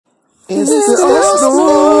It's the Arsenal.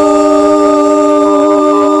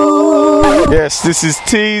 Yes, this is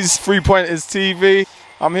Teez, 3 Pointers TV.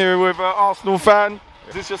 I'm here with an Arsenal fan.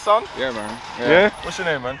 Is this your son? Yeah, man. Yeah? What's your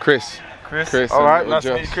name, man? Chris. All right, nice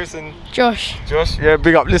to meet you, Chris and Josh. Yeah,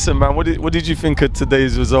 big up. Listen, man, what did you think of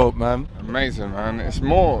today's result, man? Amazing, man. It's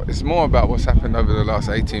more about what's happened over the last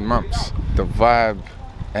 18 months. The vibe,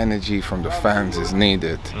 energy from the fans is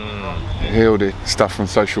needed. You hear all the stuff from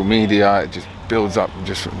social media, it just builds up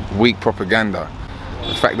just weak propaganda.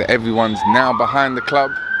 The fact that everyone's now behind the club,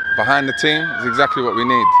 behind the team, is exactly what we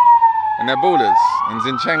need. And they're ballers. And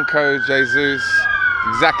Zenchenko, Jesus,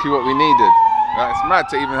 exactly what we needed. Like, it's mad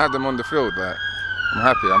to even have them on the field. Like,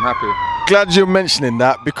 I'm happy. Glad you're mentioning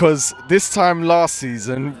that, because this time last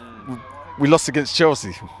season we lost against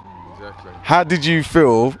Chelsea. Exactly. How did you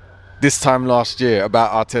feel this time last year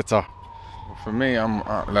about Arteta? For me,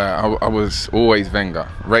 I was always Wenger,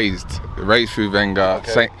 raised through Wenger,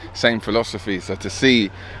 okay. same philosophy. So to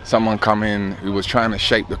see someone come in who was trying to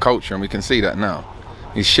shape the culture, and we can see that now,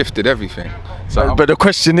 he's shifted everything. So, but the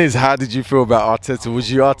question is, how did you feel about Arteta?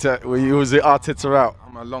 Was it Arteta out?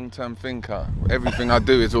 I'm a long-term thinker. Everything I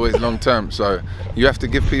do is always long-term. So you have to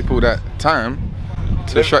give people that time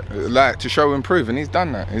to show improve, and he's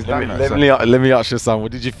done that. Let me ask your son,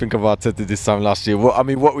 what did you think of Arteta this time last year? What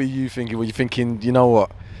were you thinking? Were you thinking, you know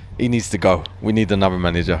what, he needs to go, we need another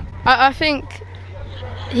manager? I think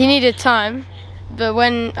he needed time, but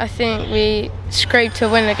when I think we scraped a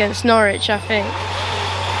win against Norwich, I think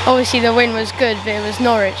obviously the win was good, but it was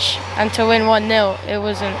Norwich, and to win 1-0, it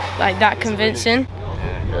wasn't like that convincing.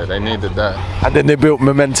 Yeah, they needed that. And then they built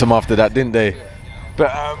momentum after that, didn't they? But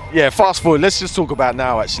yeah, fast forward, let's just talk about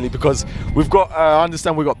now actually, because we've got, I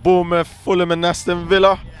understand we've got Bournemouth, Fulham and Aston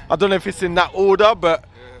Villa. I don't know if it's in that order, but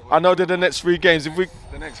I know that the next 3 games, the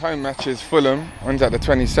next home match is Fulham, one's at the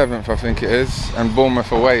 27th I think it is, and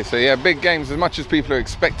Bournemouth away. So yeah, big games. As much as people are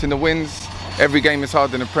expecting the wins, every game is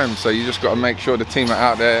hard in the Prem, so you just got to make sure the team are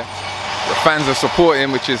out there, the fans are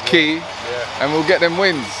supporting, which is key. And we'll get them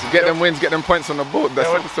wins, get them points on the board. That's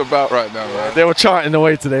what it's about right now, man. They were chanting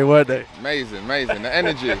away today, weren't they? Amazing, the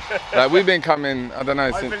energy. Like, we've been coming, I don't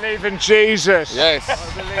know, since... I believe in Jesus. Yes.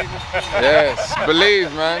 Yes,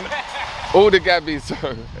 believe, man. All the Gabbies,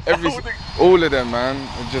 all of them, man.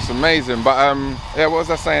 It's just amazing. But yeah, what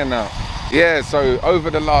was I saying now? Yeah, so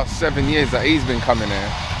over the last 7 years that he's been coming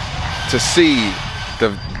here, to see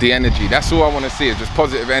the energy, that's all I want to see, is just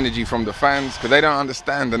positive energy from the fans, because they don't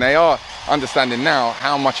understand, and they are understanding now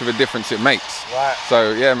how much of a difference it makes. Right.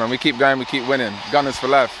 So yeah, man, we keep going, we keep winning. Gunners for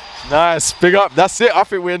life. Nice, big up. That's it. I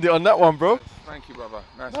think we ended on that one, bro. Thank you, brother.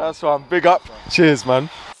 Nice one. Big up. Cheers, man.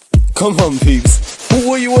 Come on, peeps.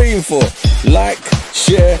 What are you waiting for? Like,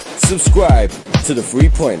 share, subscribe to the 3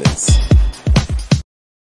 Pointers.